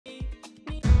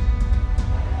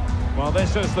Well,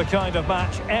 this is the kind of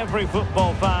match every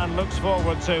football fan looks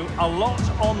forward to. A lot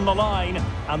on the line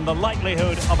and the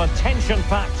likelihood of a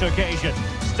tension-packed occasion.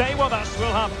 Stay with us,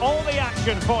 we'll have all the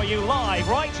action for you live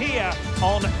right here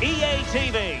on EA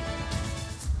TV.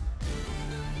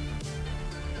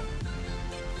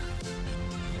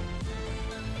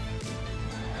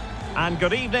 And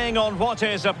good evening on what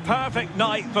is a perfect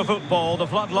night for football. The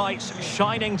floodlights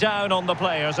shining down on the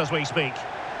players as we speak.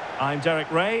 I'm Derek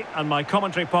Ray, and my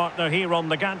commentary partner here on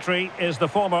the gantry is the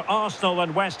former Arsenal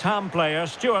and West Ham player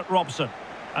Stuart Robson.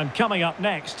 And coming up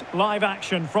next, live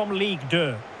action from Ligue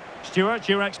 2. Stuart,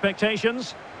 your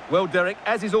expectations? Well, Derek,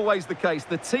 as is always the case,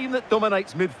 the team that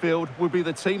dominates midfield will be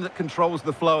the team that controls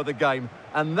the flow of the game.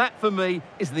 And that, for me,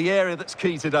 is the area that's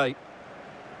key today.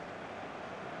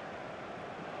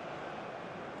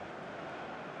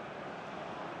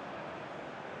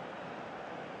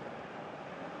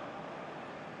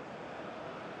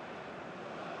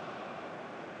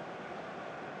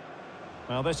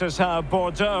 Well, this is how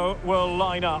Bordeaux will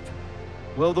line up.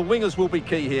 Well, the wingers will be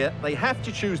key here. They have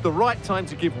to choose the right time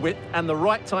to give width and the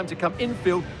right time to come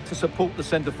infield to support the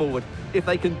centre-forward. If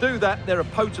they can do that, they're a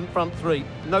potent front three.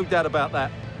 No doubt about that.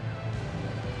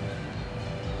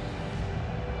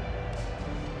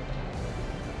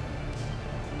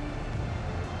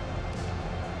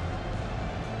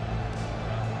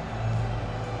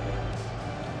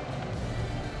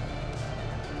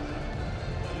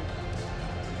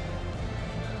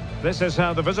 This is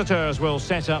how the visitors will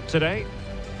set up today.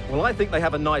 Well, I think they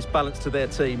have a nice balance to their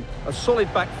team. A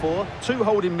solid back four, 2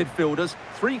 holding midfielders,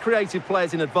 3 creative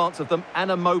players in advance of them,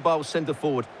 and a mobile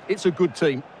centre-forward. It's a good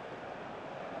team.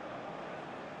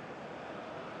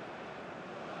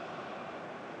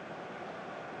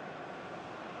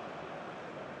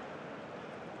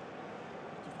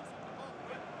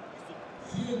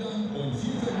 Vielen Dank und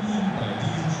viel Vergnügen bei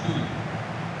diesem Spiel.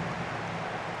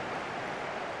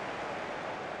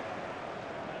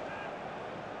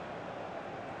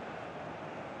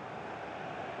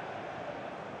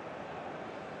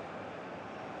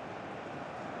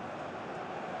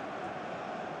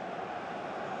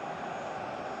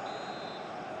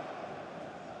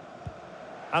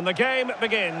 And the game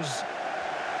begins.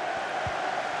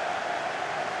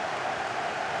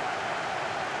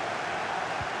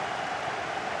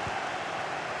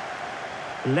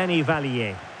 Lenny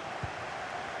Valier.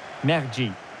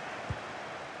 Mergi.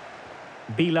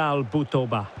 Bilal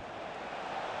Boutoba.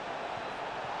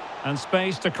 And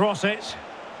space to cross it.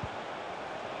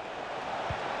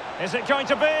 Is it going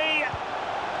to be?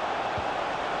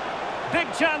 Big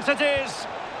chance it is.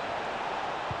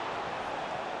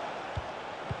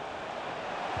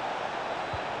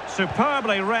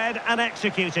 Superbly read and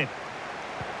executed.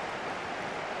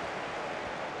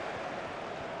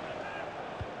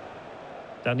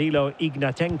 Danilo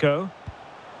Ignatenko.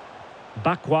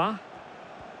 Bakwa.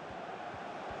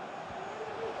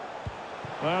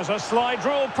 There's a slide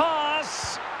rule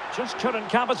pass. Just couldn't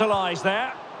capitalise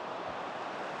there.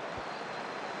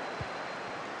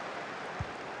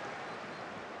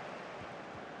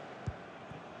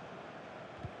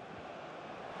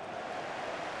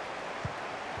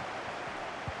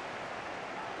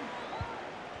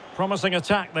 Promising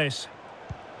attack, this.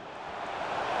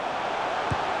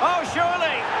 Oh,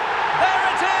 surely! There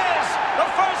it is! The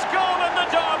first goal in the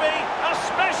derby! A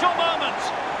special moment!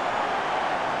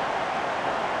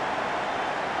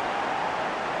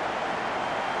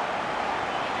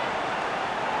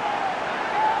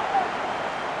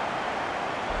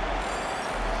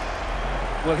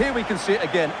 Well, here we can see it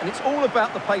again, and it's all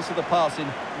about the pace of the passing.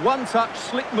 One touch,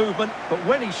 slick movement, but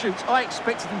when he shoots, I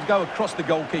expected him to go across the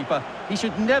goalkeeper. He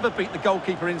should never beat the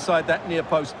goalkeeper inside that near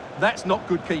post. That's not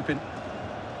good keeping.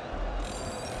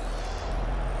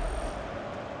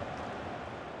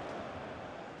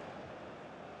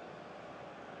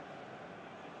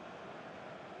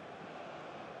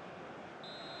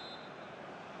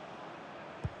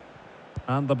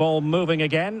 And the ball moving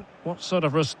again. What sort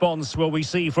of response will we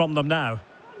see from them now?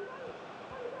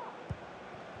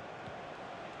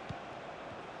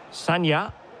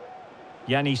 Sanya.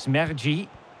 Yanis Mergi.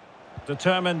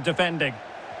 Determined defending.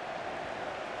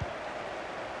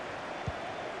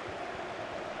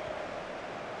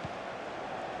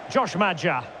 Josh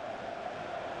Madja.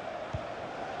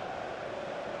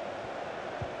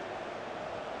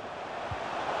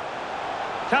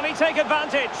 Can he take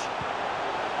advantage?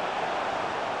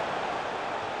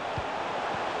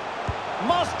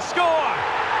 Must score!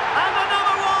 And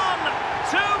another one!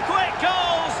 2 quick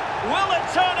goals! Will it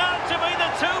turn out to be the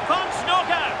 2-punch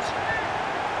knockout?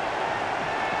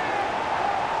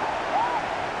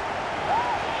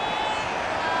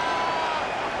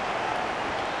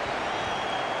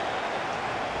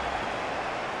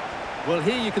 Well,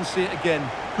 here you can see it again.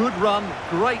 Good run,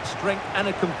 great strength, and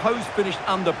a composed finish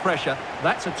under pressure.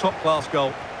 That's a top-class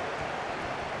goal.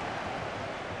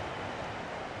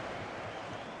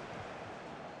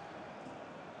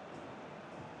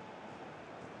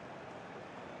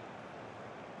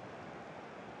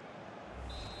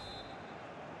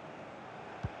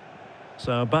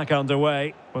 So back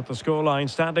underway with the scoreline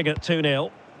standing at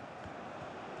 2-0.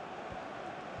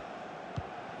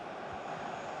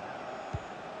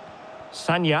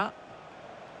 Sanya.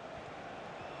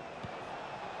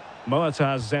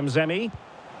 Moataz Zemzemi.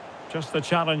 Just the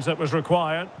challenge that was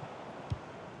required.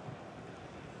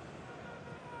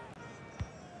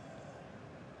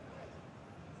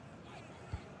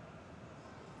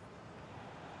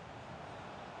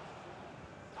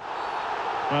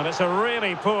 Well, it's a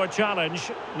really poor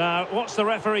challenge. Now, what's the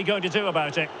referee going to do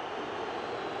about it?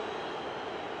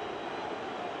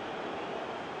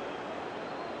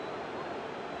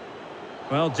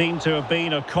 Well, deemed to have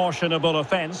been a cautionable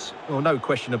offence. Oh, no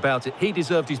question about it. He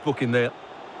deserved his booking there.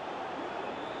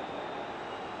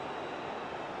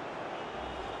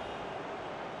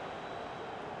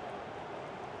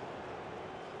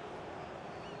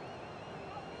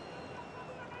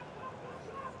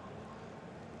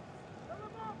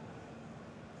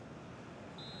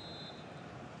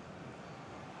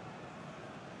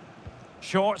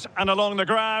 Short and along the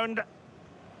ground.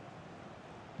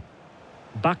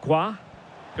 Bakwa.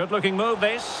 Good-looking move,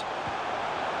 this.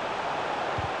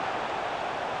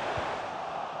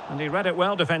 And he read it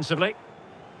well defensively.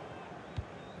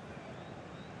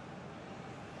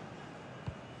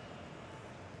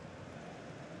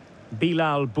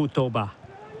 Bilal Boutoba.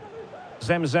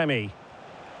 Zemzemi.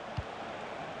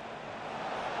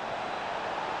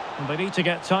 And they need to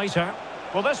get tighter.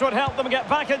 Well, this would help them get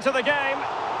back into the game.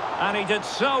 And he did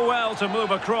so well to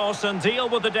move across and deal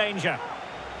with the danger.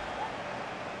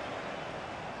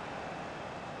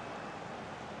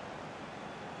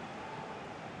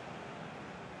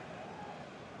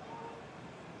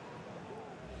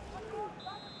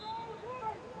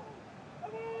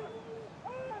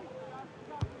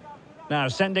 Now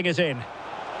sending it in.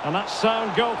 And that's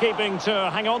sound goalkeeping to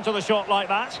hang on to the shot like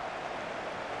that.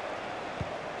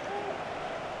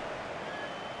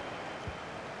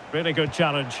 Really good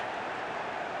challenge.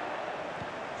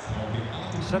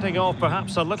 Setting off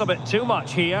perhaps a little bit too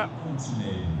much here.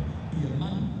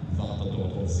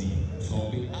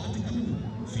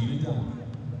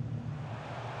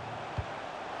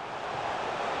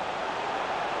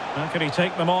 How can he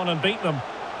take them on and beat them?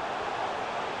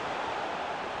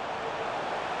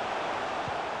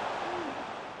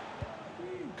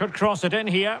 Could cross it in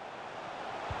here.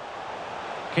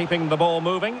 Keeping the ball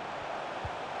moving.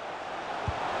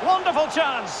 Wonderful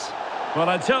chance! Well,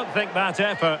 I don't think that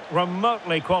effort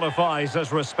remotely qualifies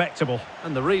as respectable.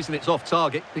 And the reason it's off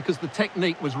target, because the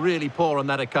technique was really poor on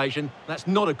that occasion. That's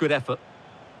not a good effort.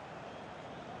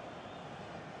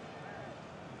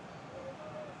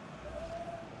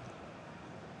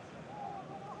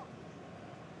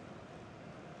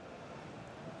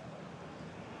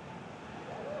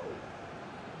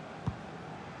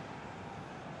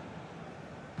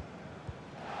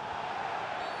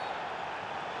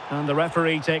 And the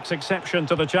referee takes exception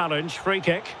to the challenge. Free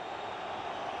kick.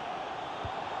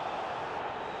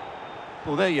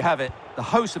 Well, there you have it. The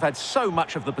hosts have had so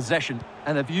much of the possession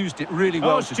and have used it really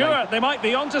well Oh, today. Stewart, they might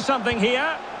be onto something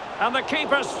here. And the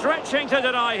keeper stretching to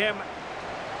deny him.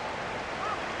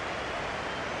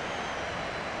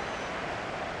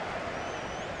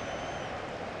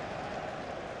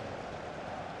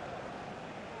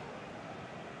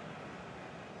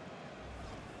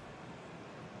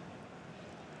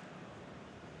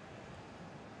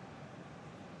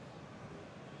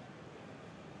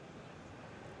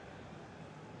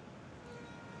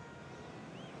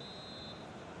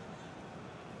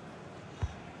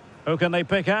 Who can they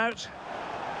pick out?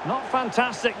 Not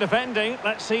fantastic defending.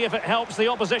 Let's see if it helps the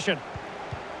opposition.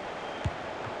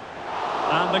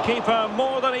 And the keeper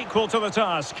more than equal to the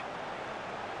task.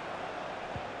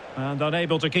 And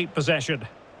unable to keep possession.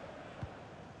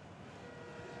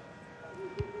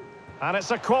 And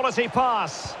it's a quality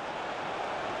pass.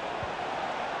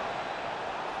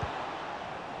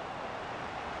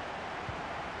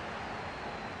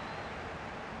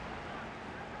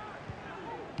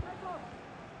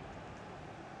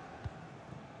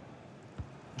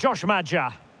 Josh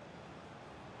Madja.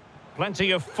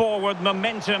 Plenty of forward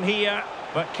momentum here,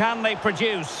 but can they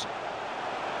produce?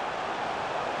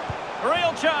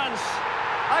 Real chance.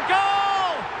 A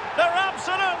goal! They're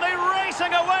absolutely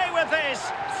racing away with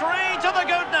this. 3 to the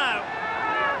good now.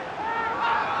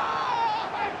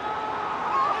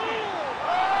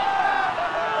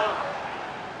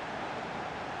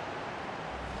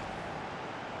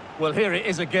 Well, here it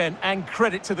is again, and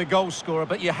credit to the goal scorer,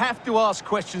 but you have to ask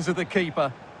questions of the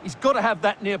keeper. He's got to have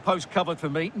that near post covered for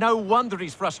me. No wonder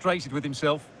he's frustrated with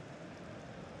himself.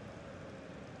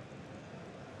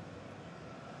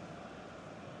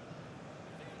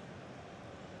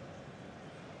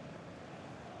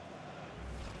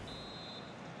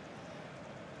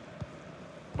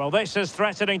 Well, this is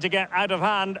threatening to get out of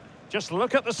hand. Just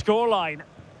look at the scoreline.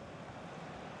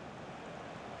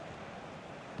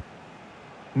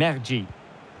 Mergi.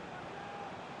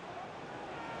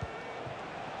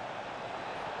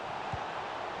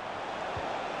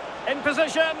 In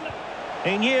position.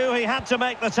 He knew he had to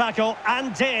make the tackle,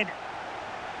 and did.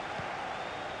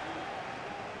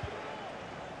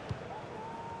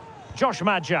 Josh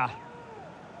Madja.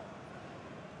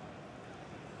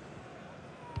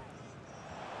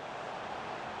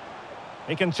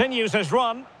 He continues his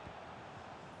run.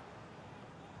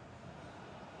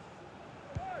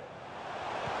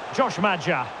 Josh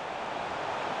Madja.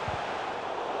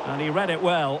 And he read it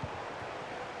well.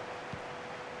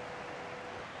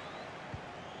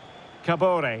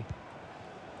 Kabore.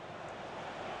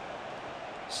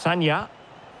 Sanya.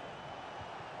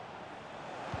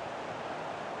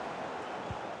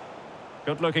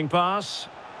 Good-looking pass.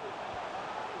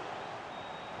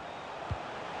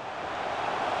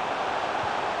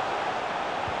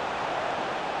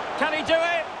 Can he do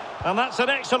it? And that's an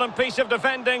excellent piece of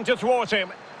defending to thwart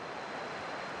him.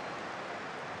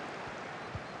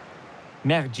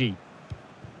 Mergi.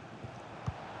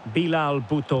 Bilal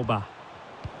Boutoba.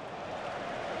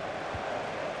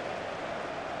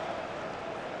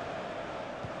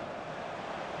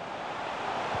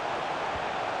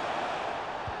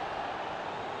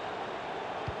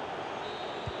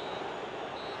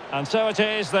 And so it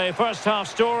is, the first half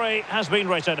story has been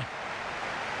written.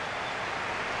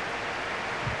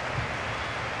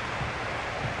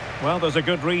 Well, there's a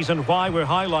good reason why we're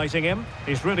highlighting him.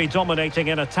 He's really dominating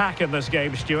in attack in this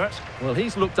game, Stuart. Well,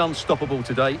 he's looked unstoppable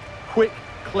today. Quick,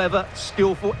 clever,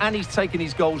 skillful, and he's taken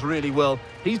his goals really well.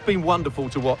 He's been wonderful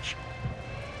to watch.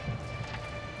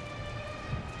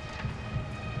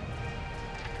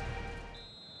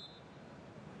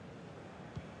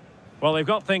 Well, they've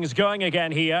got things going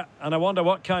again here, and I wonder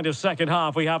what kind of second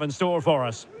half we have in store for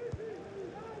us.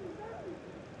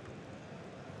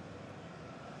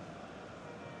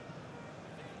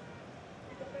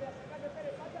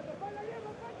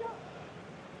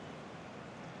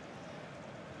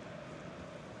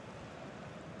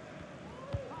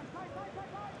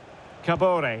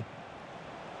 Kabore.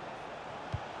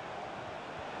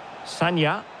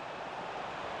 Sanya.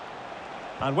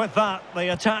 And with that,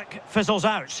 the attack fizzles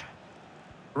out.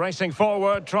 Racing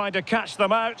forward, trying to catch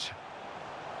them out.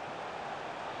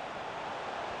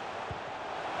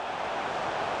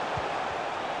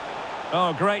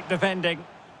 Oh, great defending.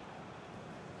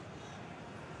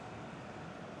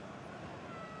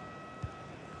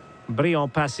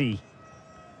 Brillant Passy.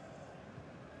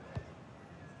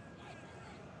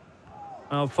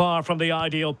 Well, far from the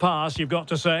ideal pass, you've got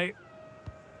to say.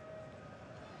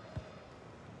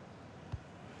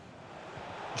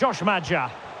 Josh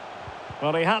Madja.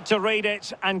 Well, he had to read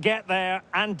it and get there,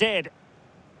 and did.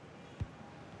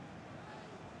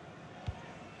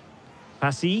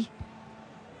 Passy.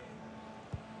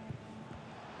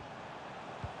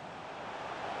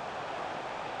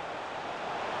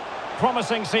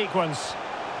 Promising sequence.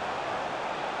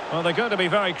 Well, they're going to be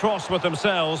very cross with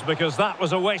themselves because that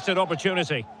was a wasted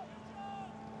opportunity.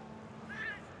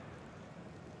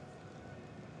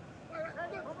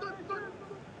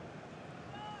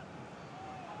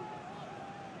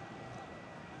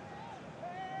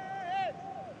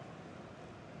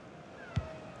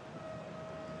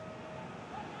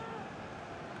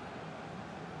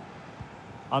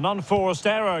 An unforced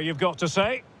error, you've got to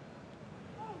say.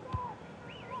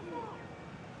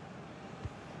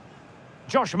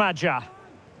 Josh Madja.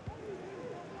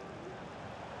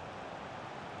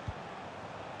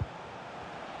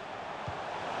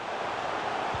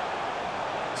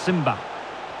 Simba.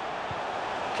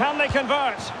 Can they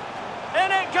convert? In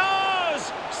it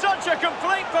goes! Such a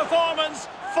complete performance.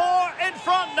 4 in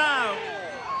front now.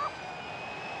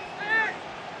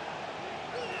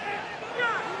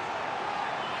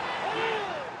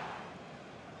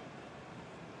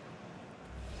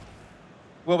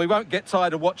 Well, we won't get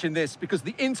tired of watching this because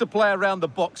the interplay around the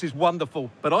box is wonderful.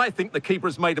 But I think the keeper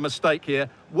has made a mistake here.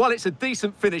 While it's a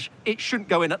decent finish, it shouldn't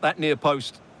go in at that near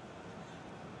post.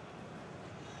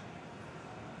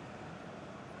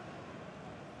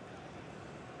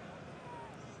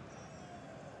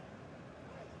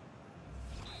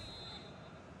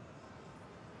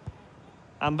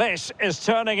 And this is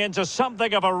turning into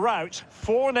something of a rout.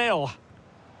 4-0.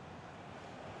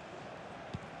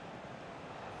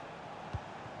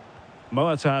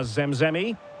 Moataz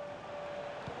Zemzemi.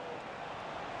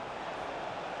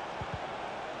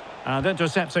 And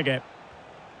intercepting it.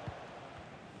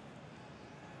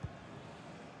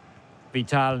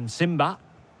 Vital Simba.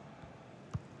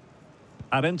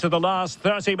 And into the last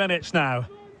 30 minutes now.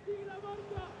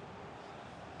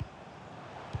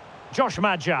 Josh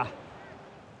Madja.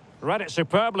 Read it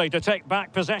superbly to take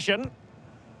back possession.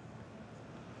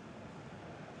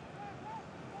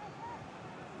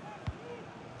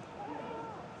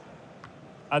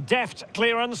 A deft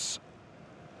clearance.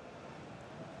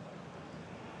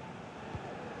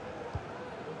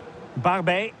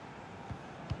 Barbe.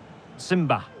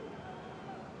 Simba.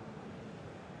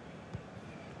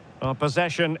 Well,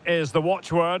 possession is the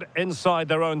watchword inside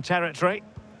their own territory.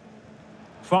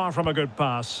 Far from a good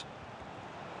pass.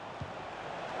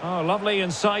 Oh, lovely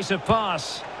incisive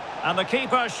pass. And the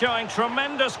keeper showing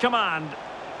tremendous command.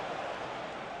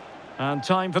 And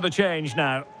time for the change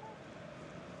now.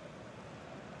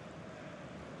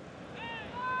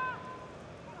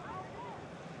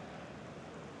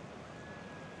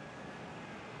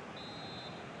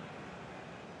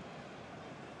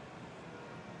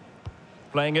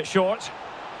 Playing it short.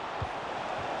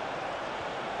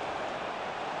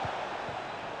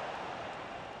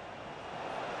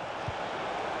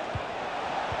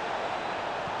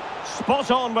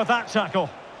 Spot on with that tackle.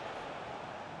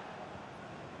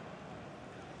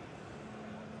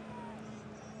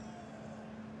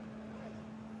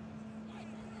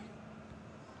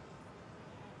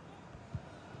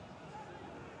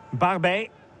 Barbe.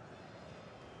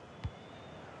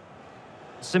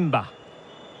 Simba.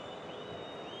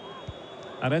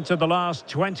 And into the last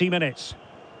 20 minutes.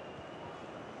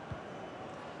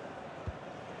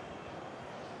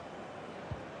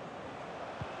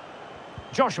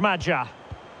 Josh Madja.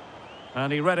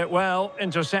 And he read it well,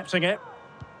 intercepting it.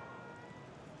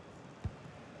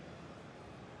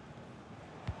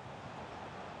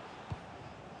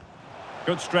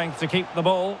 Good strength to keep the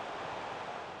ball.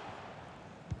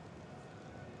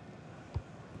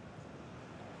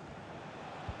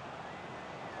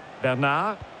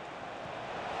 Bernard.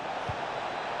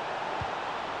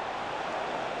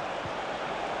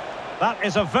 That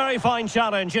is a very fine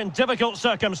challenge in difficult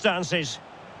circumstances.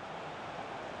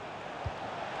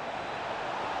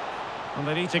 And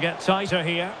they need to get tighter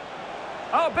here.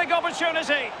 Oh, big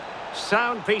opportunity!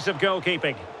 Sound piece of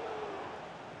goalkeeping.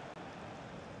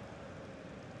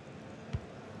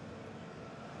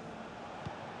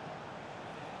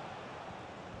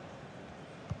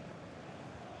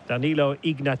 Danilo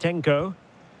Ignatenko.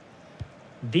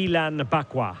 Dilan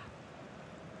Bakwa.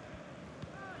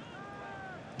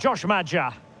 Josh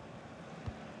Madja.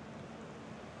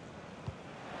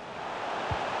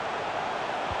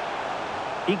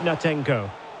 Ignatenko.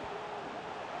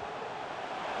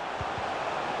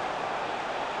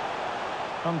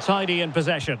 Untidy in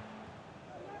possession.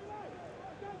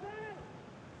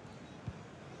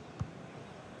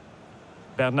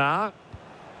 Bernard.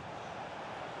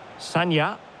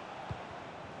 Sanya.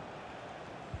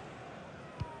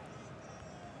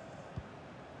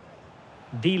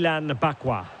 Dilan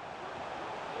Bakwa.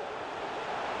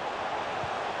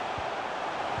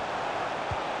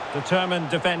 Determined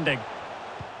defending.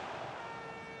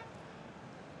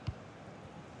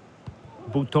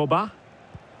 Butoba.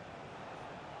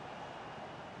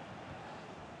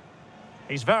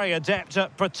 He's very adept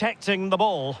at protecting the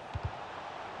ball.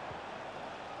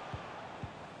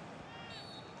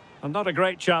 And not a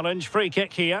great challenge. Free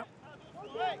kick here.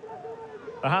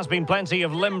 There has been plenty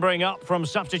of limbering up from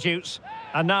substitutes.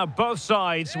 And now both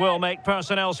sides will make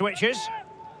personnel switches.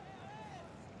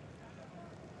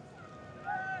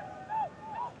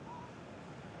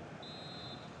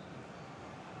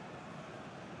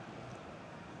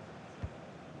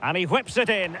 And he whips it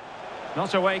in.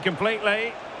 Not away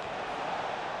completely.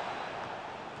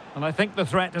 And I think the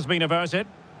threat has been averted.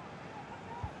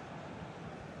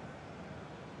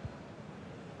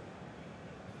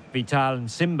 Vital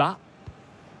Simba.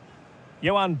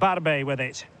 Johan Barbe with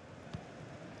it.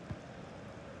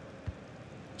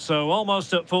 So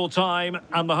almost at full time,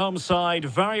 and the home side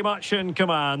very much in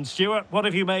command. Stuart, what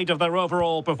have you made of their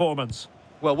overall performance?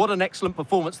 Well, what an excellent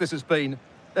performance this has been.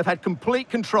 They've had complete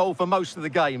control for most of the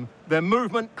game. Their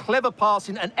movement, clever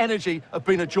passing and energy have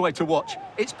been a joy to watch.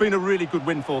 It's been a really good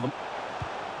win for them.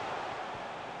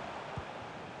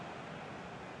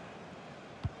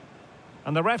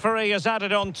 And the referee has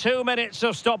added on 2 minutes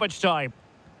of stoppage time.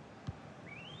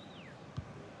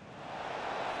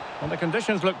 Well, the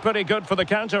conditions look pretty good for the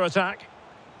counter-attack.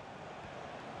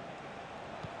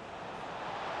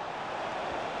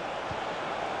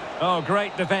 Oh,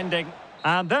 great defending.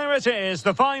 And there it is,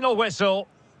 the final whistle.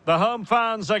 The home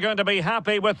fans are going to be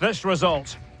happy with this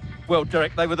result. Well,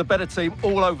 Derek, they were the better team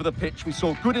all over the pitch. We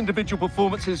saw good individual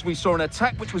performances. We saw an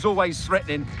attack which was always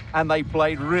threatening, and they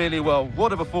played really well.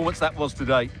 What a performance that was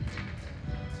today.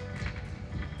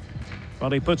 Well,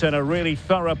 he put in a really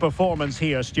thorough performance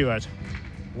here, Stuart.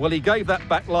 Well, he gave that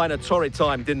back line a torrid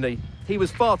time, didn't he? He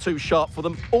was far too sharp for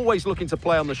them, always looking to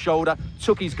play on the shoulder,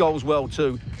 took his goals well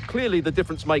too. Clearly the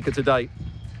difference maker today.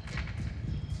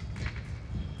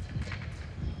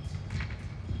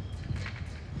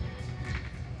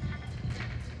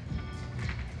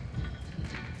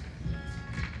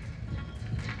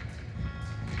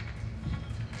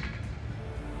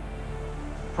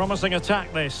 Promising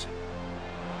attack, this.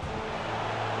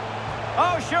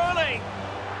 Oh, surely!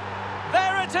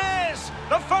 There it is!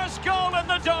 The first goal in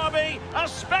the derby, a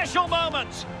special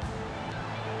moment.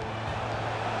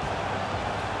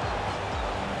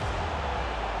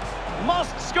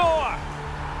 Must score!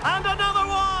 And another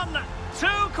one! 2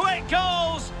 quick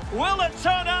goals! Will it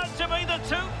turn out to be the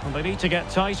 2? Well, they need to get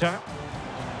tighter.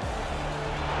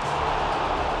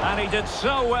 And he did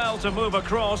so well to move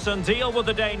across and deal with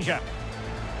the danger.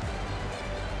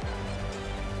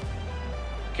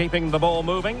 Keeping the ball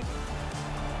moving.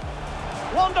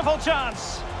 Wonderful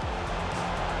chance.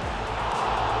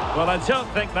 Well, I don't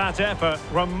think that effort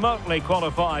remotely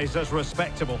qualifies as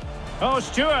respectable. Oh,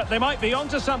 Stuart, they might be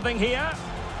onto something here.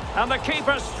 And the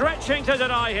keeper stretching to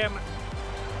deny him.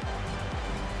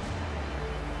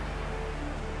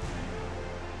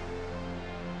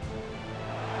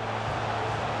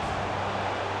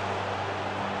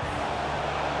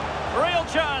 Real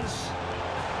chance.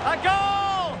 A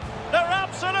goal! They're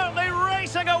absolutely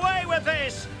racing away with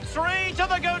this. 3 to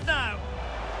the good now.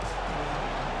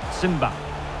 Simba.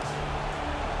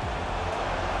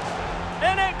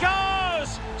 In it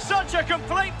goes! Such a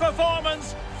complete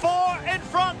performance. 4 in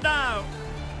front now.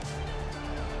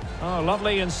 Oh,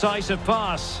 lovely incisive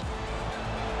pass.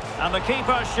 And the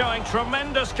keeper showing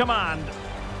tremendous command.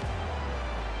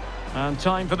 And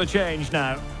time for the change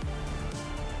now.